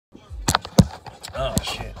Oh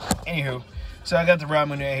shit. Anywho, so I got the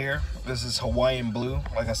Ramune here. This is Hawaiian blue,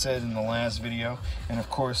 like I said in the last video. And of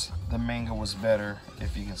course, the mango was better,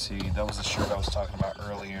 if you can see. That was the shirt I was talking about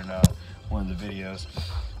earlier in one of the videos.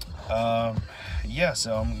 Yeah,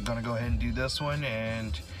 so I'm gonna go ahead and do this one,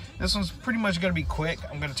 and this one's pretty much gonna be quick.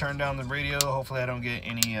 I'm gonna turn down the radio. Hopefully I don't get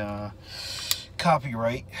any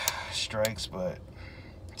copyright strikes, but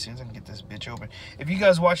as soon as I can get this bitch open. If you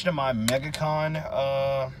guys watched my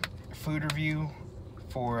MegaCon food review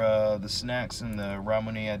for the snacks and the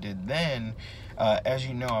Ramune I did then, as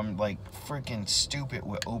you know, I'm like freaking stupid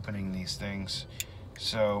with opening these things.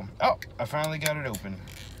 So, oh, I finally got it open.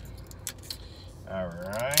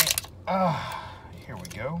 Alright. Here we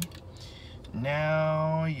go.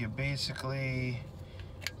 Now you basically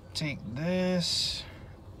take this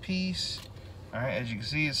piece. Alright, as you can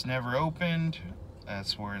see, it's never opened.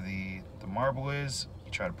 That's where the marble is.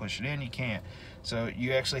 You try to push it in, you can't. So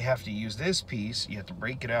you actually have to use this piece. You have to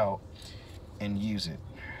break it out and use it.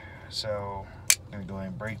 So I'm gonna go ahead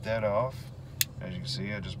and break that off. As you can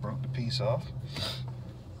see, I just broke the piece off.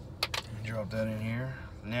 Drop that in here.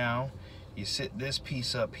 Now you sit this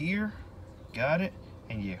piece up here. Got it?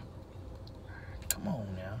 And you, come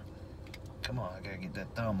on now. Come on, I gotta get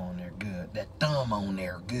that thumb on there good. That thumb on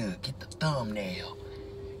there good. Get the thumbnail.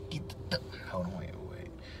 Get the thumb. Hold on, wait.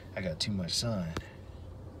 I got too much sun.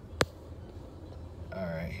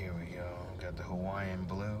 Alright, here we go. Got the Hawaiian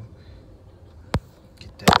blue.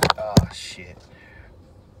 Get that. Oh, shit.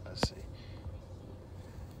 Let's see.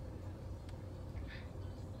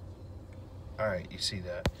 Alright, you see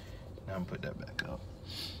that. Now I'm putting that back up.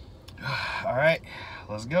 Alright,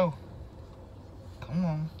 let's go. Come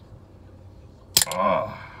on.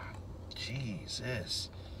 Oh, Jesus.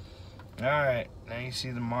 Alright, now you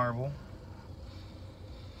see the marble.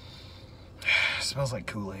 Smells like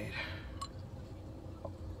Kool-Aid.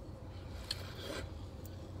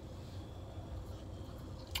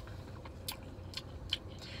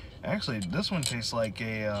 Actually, this one tastes like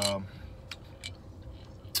a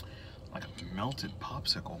melted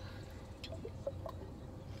popsicle.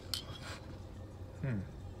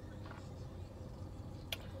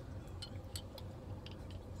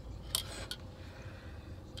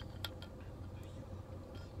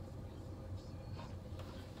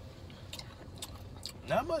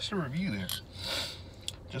 Not much to review there.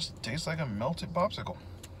 Just tastes like a melted popsicle.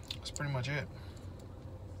 That's pretty much it.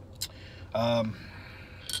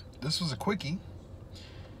 This was a quickie.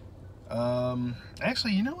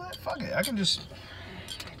 Actually, you know what? Fuck it. I can just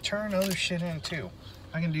turn other shit in too.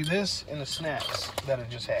 I can do this in the snacks that I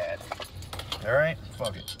just had. Alright?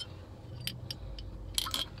 Fuck it.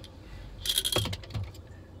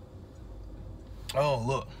 Oh,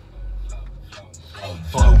 look.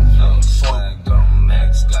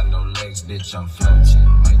 Got no legs, bitch, I'm floating.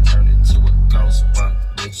 Might turn into a ghost, but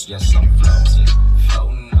bitch, yes, I'm floating.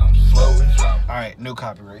 I'm floating. Alright, no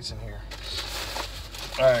copyrights in here.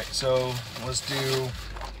 Alright, so let's do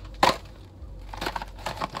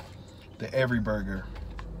the Everyburger.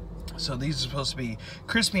 So these are supposed to be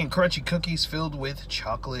crispy and crunchy cookies filled with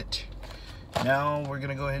chocolate. Now we're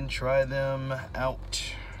gonna go ahead and try them out.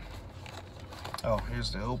 Oh,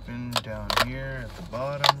 here's the open down here at the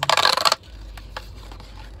bottom.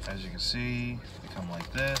 As you can see, they come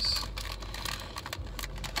like this.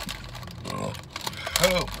 Oh,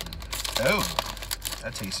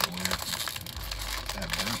 that tasted weird. That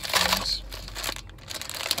burnt things.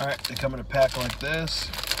 Alright, they come in a pack like this.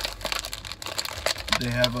 They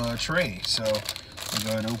have a tray, so we'll go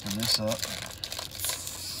ahead and open this up.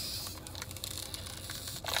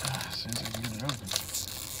 As soon as I can get it open.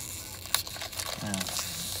 Now,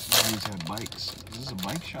 these have bikes. Is this a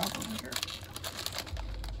bike shop over here?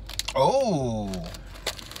 Oh,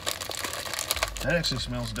 that actually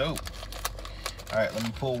smells dope. All right, let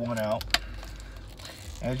me pull one out.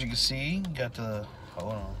 As you can see, got the,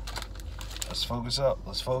 hold on. Let's focus up.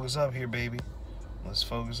 Let's focus up here, baby. Let's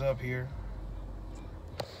focus up here.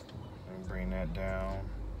 Let me bring that down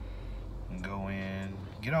and go in.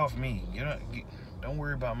 Get off me. Get up. Don't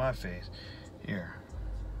worry about my face. Here.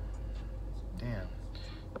 Damn,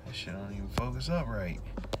 that shit don't even focus up right.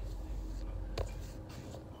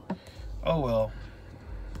 Oh well.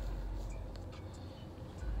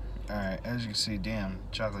 Alright, as you can see, damn,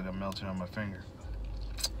 chocolate is melting on my finger.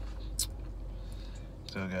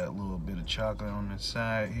 So I got a little bit of chocolate on the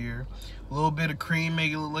side here. A little bit of cream,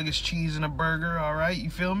 make it look like it's cheese in a burger. Alright,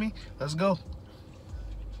 you feel me? Let's go.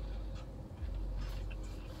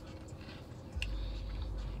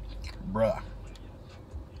 Bruh.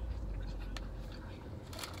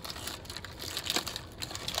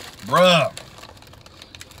 Bruh.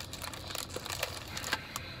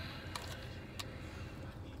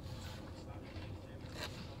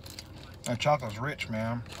 That chocolate's rich,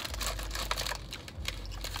 man.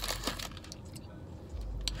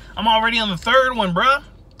 I'm already on the third one, bruh.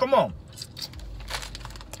 Come on.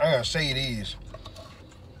 I gotta say these.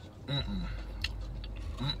 Let me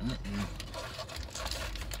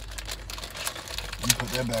put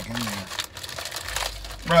that back in there.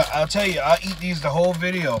 Bruh, I'll tell you, I'll eat these the whole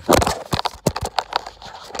video.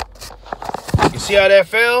 You see how that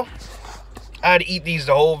fell? I'd eat these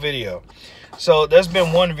the whole video. So that's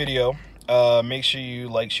been one video. Make sure you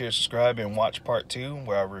like, share, subscribe, and watch part 2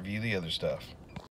 where I review the other stuff.